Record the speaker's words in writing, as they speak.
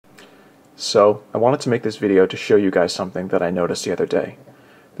So I wanted to make this video to show you guys something that I noticed the other day.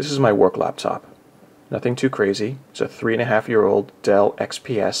 This is my work laptop. Nothing too crazy. It's a 3.5-year-old Dell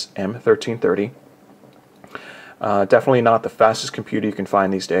XPS M1330. Definitely not the fastest computer you can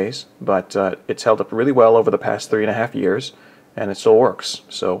find these days, but it's held up really well over the past 3.5 years, and it still works,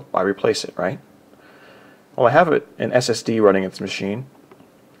 so why replace it, right? Well, I have an SSD running in this machine,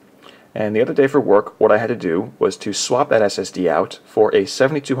 and the other day for work, what I had to do was to swap that SSD out for a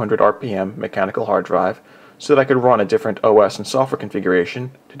 7200 RPM mechanical hard drive so that I could run a different OS and software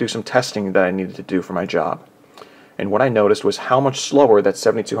configuration to do some testing that I needed to do for my job. And what I noticed was how much slower that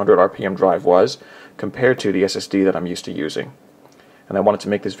 7200 RPM drive was compared to the SSD that I'm used to using. And I wanted to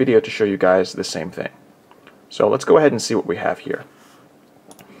make this video to show you guys the same thing. So let's go ahead and see what we have here.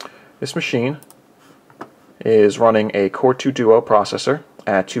 This machine is running a Core 2 Duo processor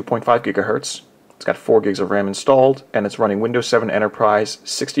at 2.5 gigahertz. It's got 4 gigs of RAM installed, and it's running Windows 7 Enterprise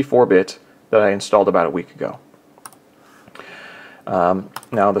 64-bit that I installed about a week ago.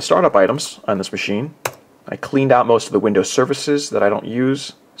 Now the startup items on this machine, I cleaned out most of the Windows services that I don't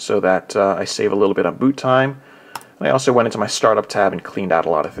use so that I save a little bit on boot time. And I also went into my startup tab and cleaned out a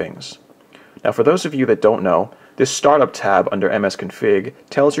lot of things. Now for those of you that don't know, this startup tab under MS Config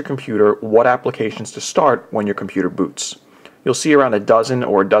tells your computer what applications to start when your computer boots. You'll see around a dozen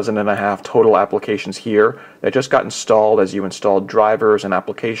or a dozen and a half total applications here that just got installed as you installed drivers and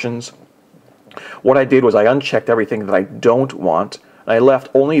applications. What I did was I unchecked everything that I don't want, and I left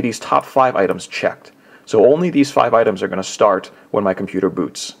only these top 5 items checked. So only these 5 items are going to start when my computer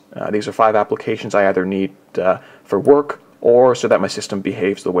boots. These are 5 applications I either need for work or so that my system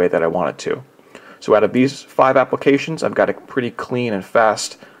behaves the way that I want it to. So out of these 5 applications, I've got a pretty clean and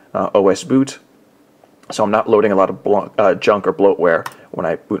fast OS boot. So I'm not loading a lot of junk or bloatware when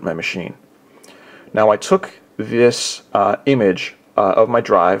I boot my machine. Now I took this image of my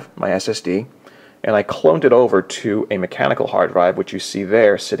drive, my SSD, and I cloned it over to a mechanical hard drive, which you see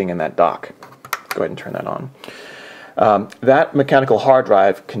there sitting in that dock. Go ahead and turn that on. That mechanical hard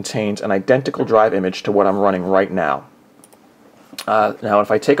drive contains an identical drive image to what I'm running right now. Now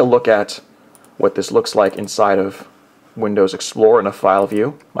if I take a look at what this looks like inside of Windows Explorer in a file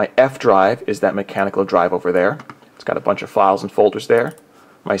view, my F drive is that mechanical drive over there. It's got a bunch of files and folders there.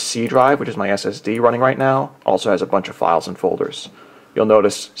 My C drive, which is my SSD running right now, also has a bunch of files and folders. You'll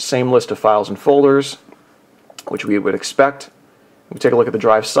notice same list of files and folders, which we would expect. If we take a look at the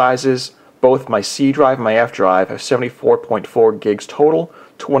drive sizes, both my C drive and my F drive have 74.4 gigs total,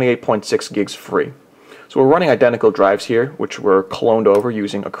 28.6 gigs free. So we're running identical drives here, which were cloned over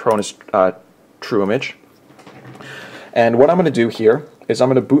using Acronis True Image. And what I'm going to do here is I'm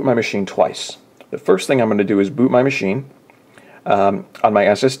going to boot my machine twice. The first thing I'm going to do is boot my machine on my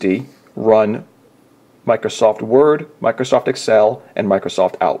SSD, run Microsoft Word, Microsoft Excel, and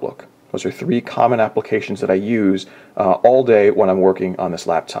Microsoft Outlook. Those are 3 common applications that I use all day when I'm working on this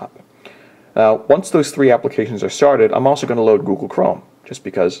laptop. Now, once those 3 applications are started, I'm also going to load Google Chrome, just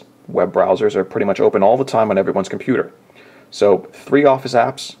because web browsers are pretty much open all the time on everyone's computer. So 3 Office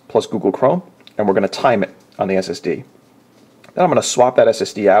apps plus Google Chrome, and we're going to time it on the SSD. Then I'm going to swap that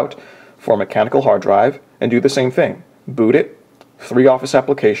SSD out for a mechanical hard drive and do the same thing. Boot it, 3 Office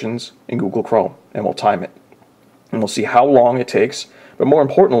applications in Google Chrome, and we'll time it. And we'll see how long it takes, but more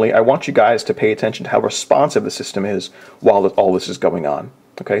importantly, I want you guys to pay attention to how responsive the system is while all this is going on.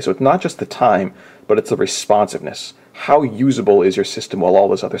 Okay, so it's not just the time, but it's the responsiveness. How usable is your system while all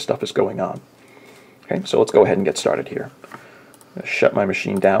this other stuff is going on? Okay, so let's go ahead and get started here. I'm going to shut my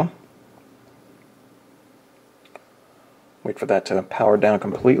machine down. Wait for that to power down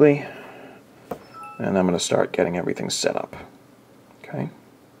completely, and I'm going to start getting everything set up. Okay.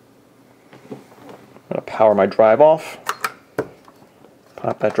 I'm going to power my drive off,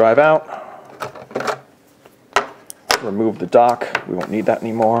 pop that drive out, remove the dock. We won't need that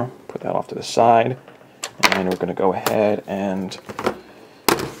anymore. Put that off to the side, and we're going to go ahead and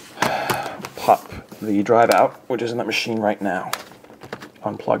pop the drive out, which is in that machine right now.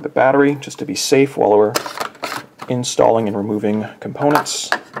 Unplug the battery just to be safe while we're installing and removing components,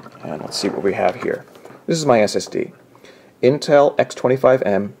 and let's see what we have here. This is my SSD. Intel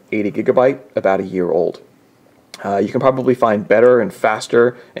X25M, 80 gigabyte, about a year old. You can probably find better and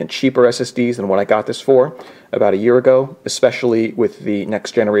faster and cheaper SSDs than what I got this for about a year ago, especially with the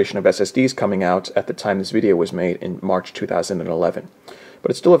next generation of SSDs coming out at the time this video was made in March 2011.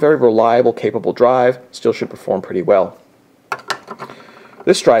 But it's still a very reliable, capable drive, still should perform pretty well.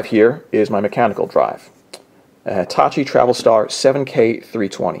 This drive here is my mechanical drive. Hitachi Travelstar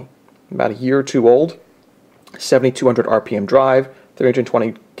 7K320, about a year or 2 old, 7200 RPM drive,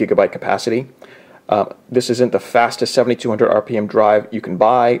 320 gigabyte capacity. This isn't the fastest 7200 RPM drive you can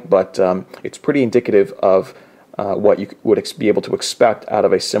buy, but it's pretty indicative of what you would be able to expect out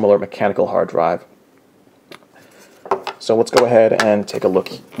of a similar mechanical hard drive. So let's go ahead and take a look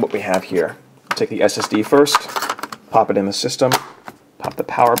what we have here. Take the SSD first, pop it in the system, pop the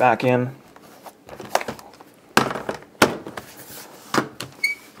power back in,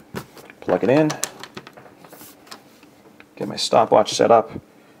 plug it in, get my stopwatch set up,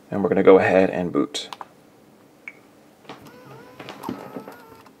 and we're going to go ahead and boot.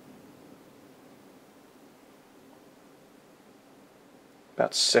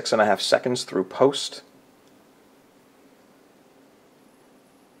 About 6.5 seconds through post.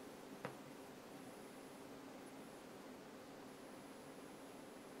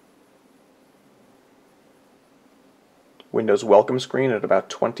 Windows welcome screen at about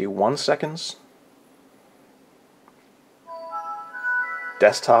 21 seconds.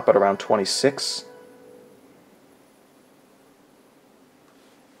 Desktop at around 26.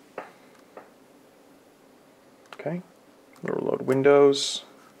 Okay, we'll load Windows,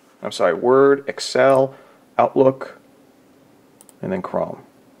 Word, Excel, Outlook, and then Chrome.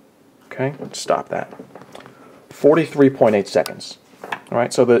 Okay, let's stop that. 43.8 seconds. All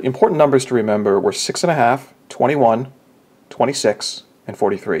right, so the important numbers to remember were 6.5, 21, 26, and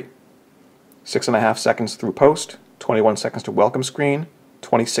 43. 6.5 seconds through post, 21 seconds to welcome screen,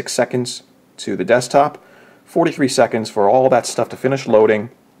 26 seconds to the desktop, 43 seconds for all that stuff to finish loading,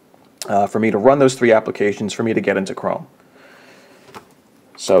 for me to run those 3 applications, for me to get into Chrome.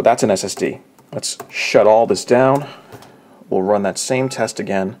 So that's an SSD. Let's shut all this down. We'll run that same test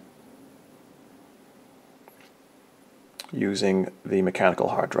again using the mechanical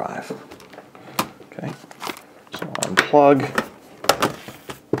hard drive. Okay. So unplug,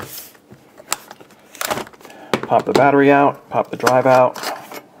 pop the battery out, pop the drive out,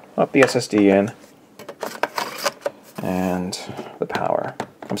 pop the SSD in, and the power.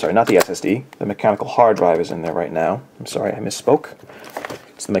 I'm sorry, not the SSD. The mechanical hard drive is in there right now. I'm sorry, I misspoke.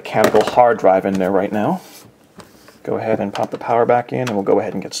 It's the mechanical hard drive in there right now. Go ahead and pop the power back in, and we'll go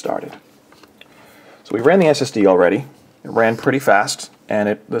ahead and get started. So we ran the SSD already. It ran pretty fast, and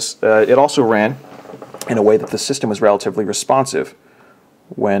it also ran in a way that the system was relatively responsive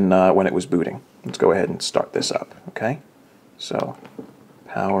when it was booting. Let's go ahead and start this up, okay? So,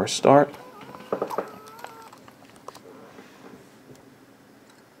 power start.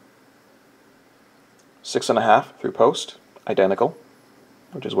 Six and a half through post, identical,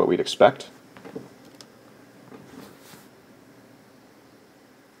 which is what we'd expect.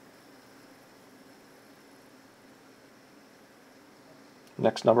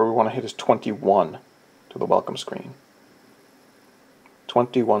 Next number we want to hit is 21 to the welcome screen.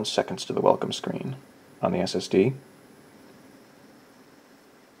 21 seconds to the welcome screen on the SSD.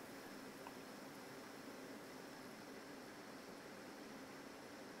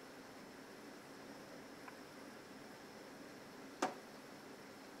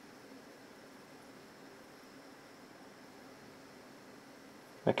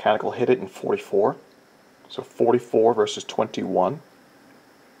 Mechanical hit it in 44. So 44 versus 21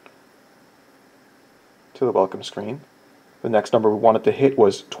 to the welcome screen. The next number we wanted to hit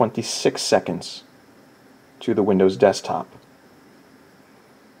was 26 seconds to the Windows desktop.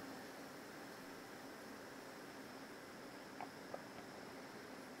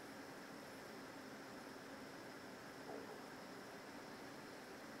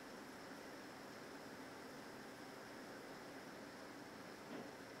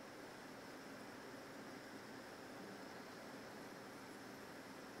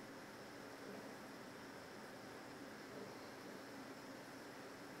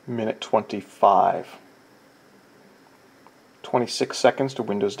 Minute 25. 26 seconds to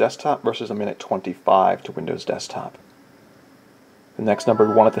Windows Desktop versus a minute 25 to Windows Desktop. The next number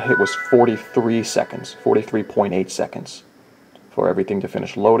we wanted to hit was 43 seconds, 43.8 seconds for everything to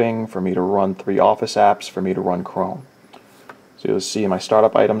finish loading, for me to run 3 Office apps, for me to run Chrome. So you'll see my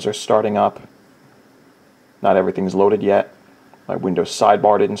startup items are starting up. Not everything's loaded yet. My Windows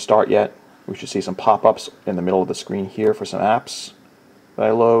sidebar didn't start yet. We should see some pop-ups in the middle of the screen here for some apps that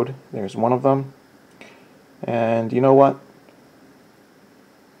I load. There's one of them. And you know what?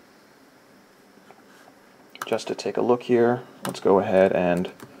 Just to take a look here, let's go ahead and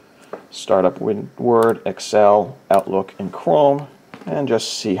start up Word, Excel, Outlook, and Chrome, and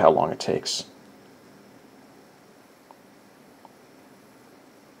just see how long it takes.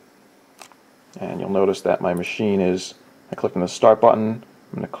 And you'll notice that my machine is, I clicked on the start button,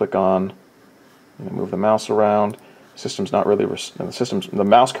 I'm going to click on, move the mouse around. System's not really, the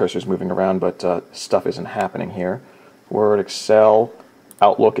mouse cursor is moving around, but stuff isn't happening here. Word, Excel,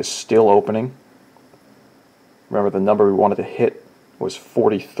 Outlook is still opening. Remember, the number we wanted to hit was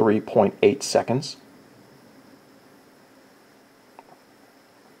 43.8 seconds.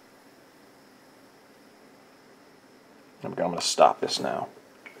 I'm going to stop this now.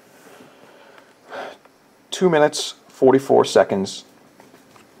 2 minutes, 44 seconds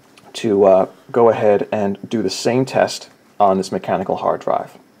to go ahead and do the same test on this mechanical hard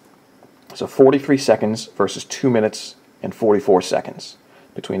drive. So 43 seconds versus 2 minutes and 44 seconds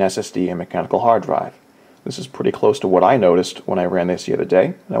between SSD and mechanical hard drive. This is pretty close to what I noticed when I ran this the other day.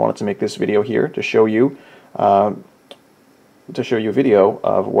 And I wanted to make this video here to show you a video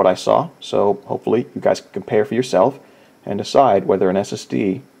of what I saw. So hopefully you guys can compare for yourself and decide whether an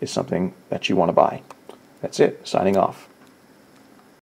SSD is something that you want to buy. That's it. Signing off.